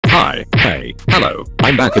Hi, hey, hello,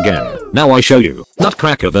 I'm back again. Now I show you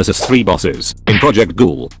Nutcracker versus 3 bosses in Project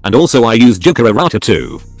Ghoul, and also I used Joker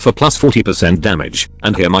too for plus 40% damage,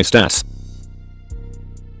 and here my stats.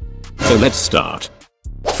 So let's start.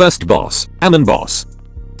 First boss, Ammon boss.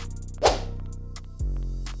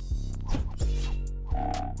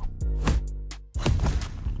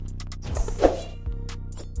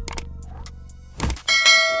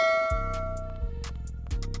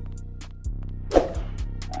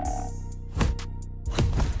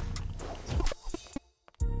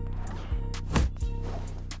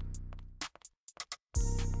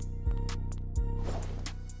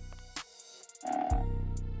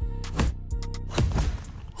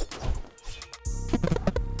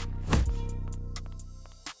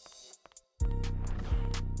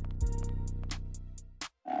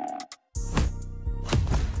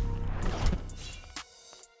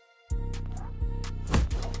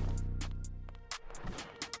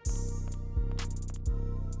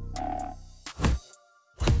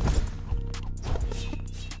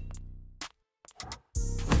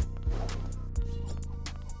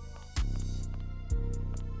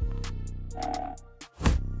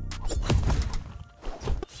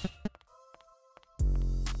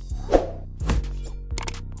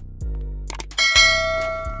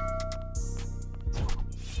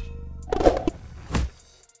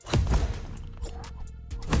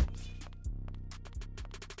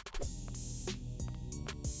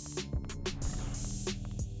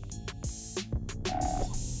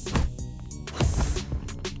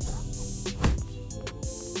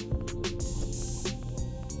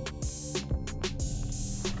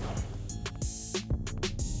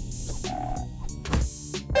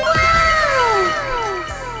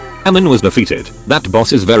 Ammon was defeated. That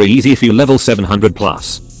boss is very easy if you level 700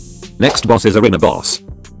 plus. Next boss is Arena boss.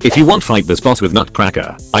 If you want fight this boss with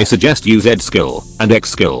Nutcracker, I suggest use Ed skill and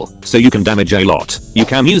X skill, so you can damage a lot. You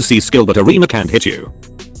can use C skill but Arena can't hit you.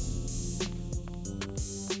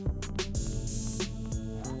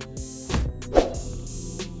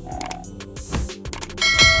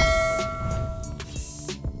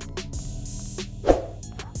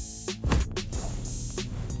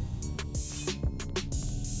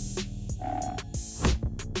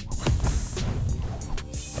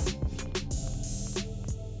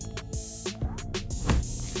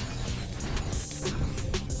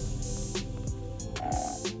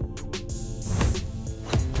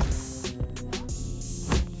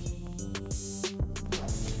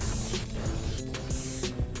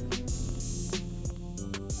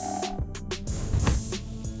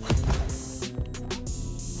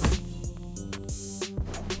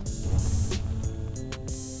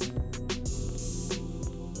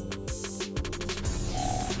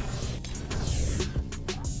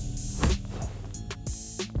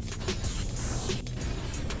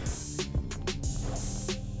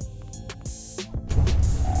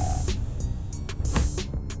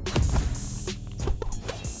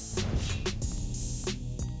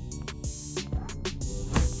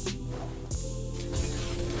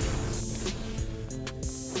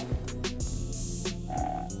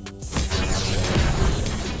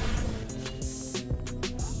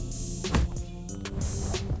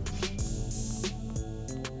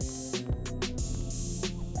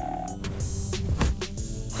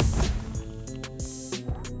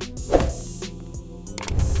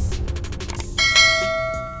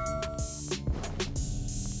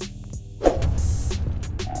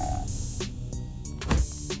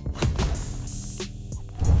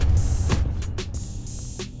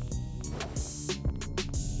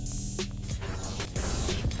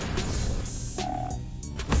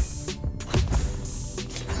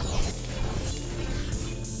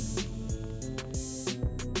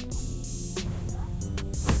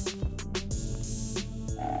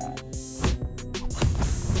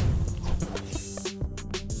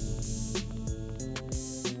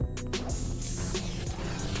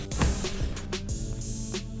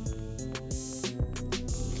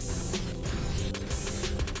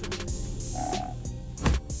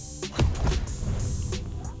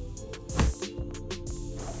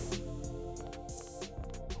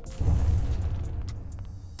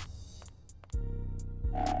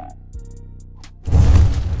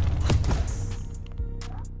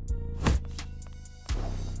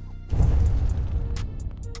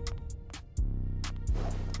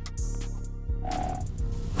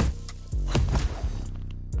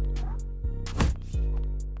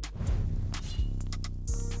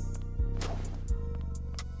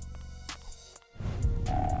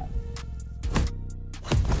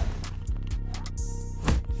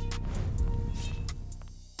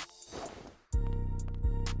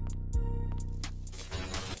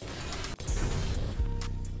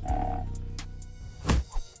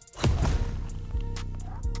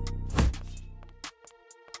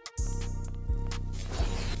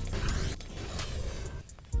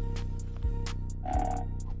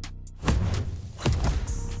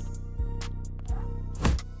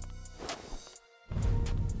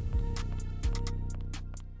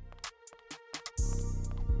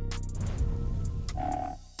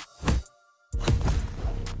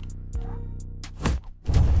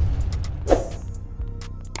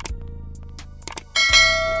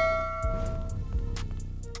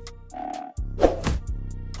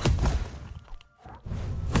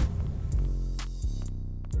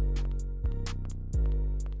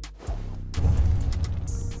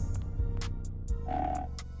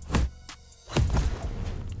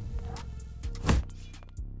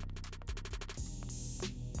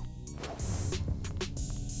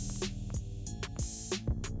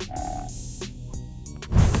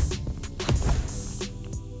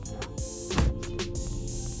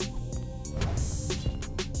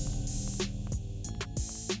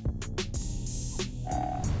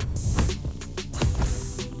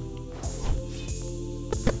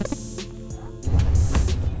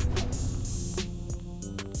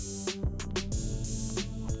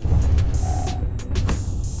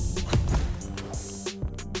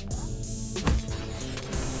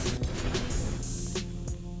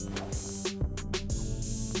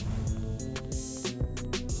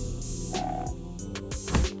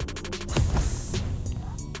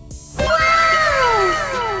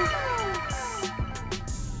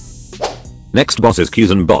 Next boss is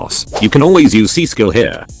Cusan boss. You can always use C skill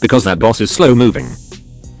here, because that boss is slow moving.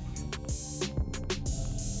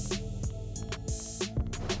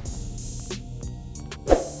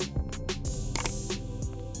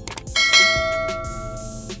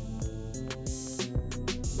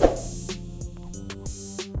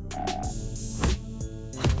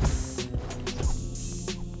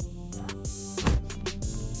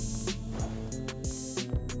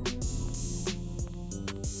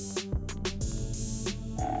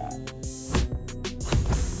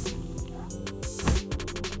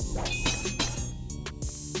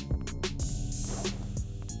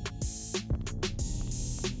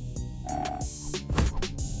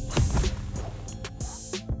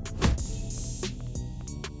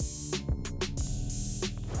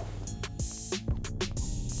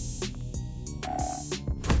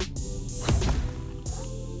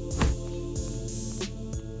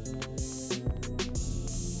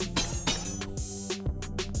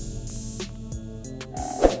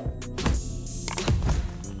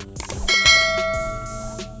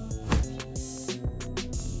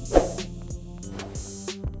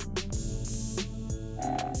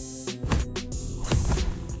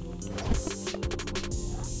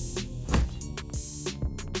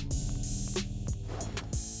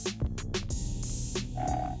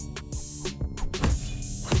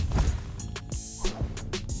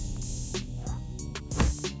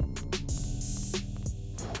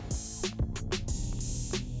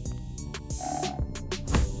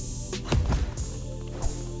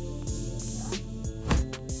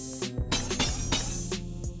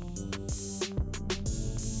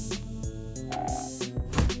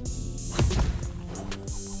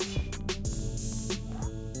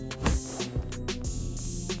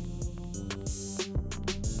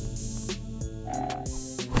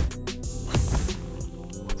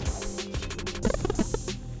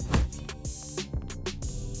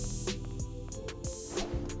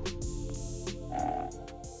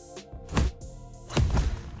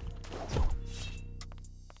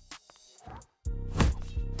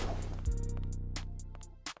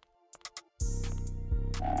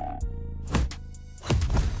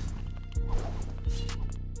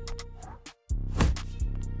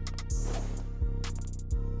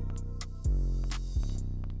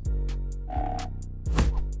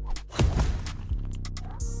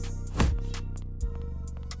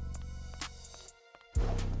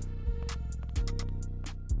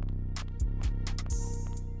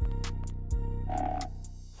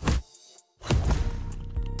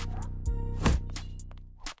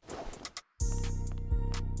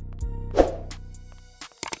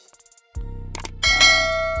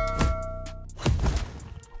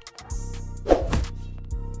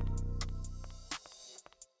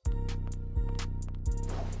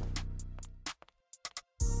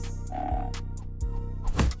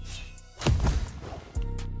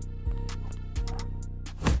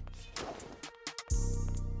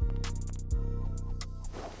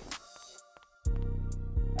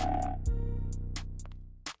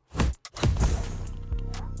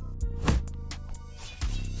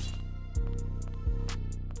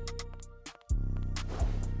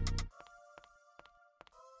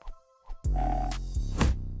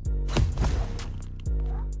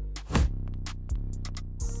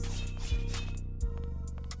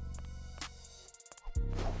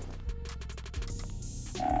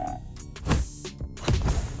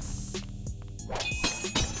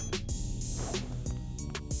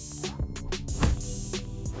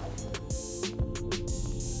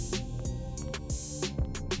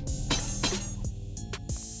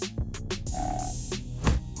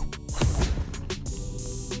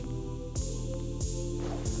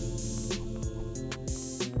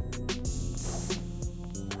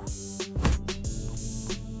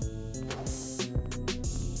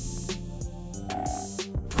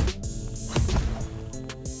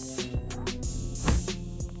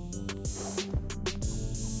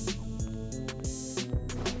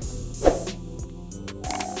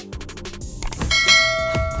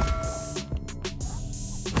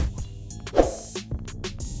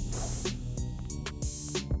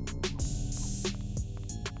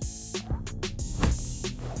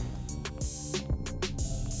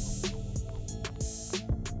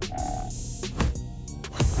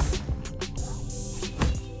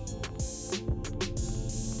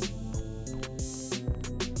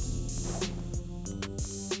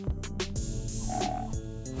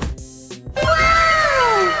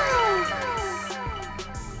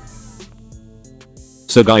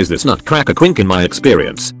 So guys, this Nutcracker Quinque in my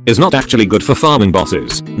experience is not actually good for farming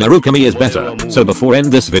bosses. Narukami is better. So before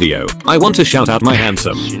end this video, I want to shout out my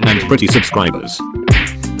handsome and pretty subscribers.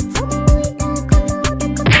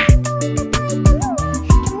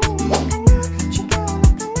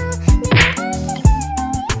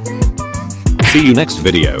 See you next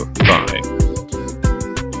video. Bye.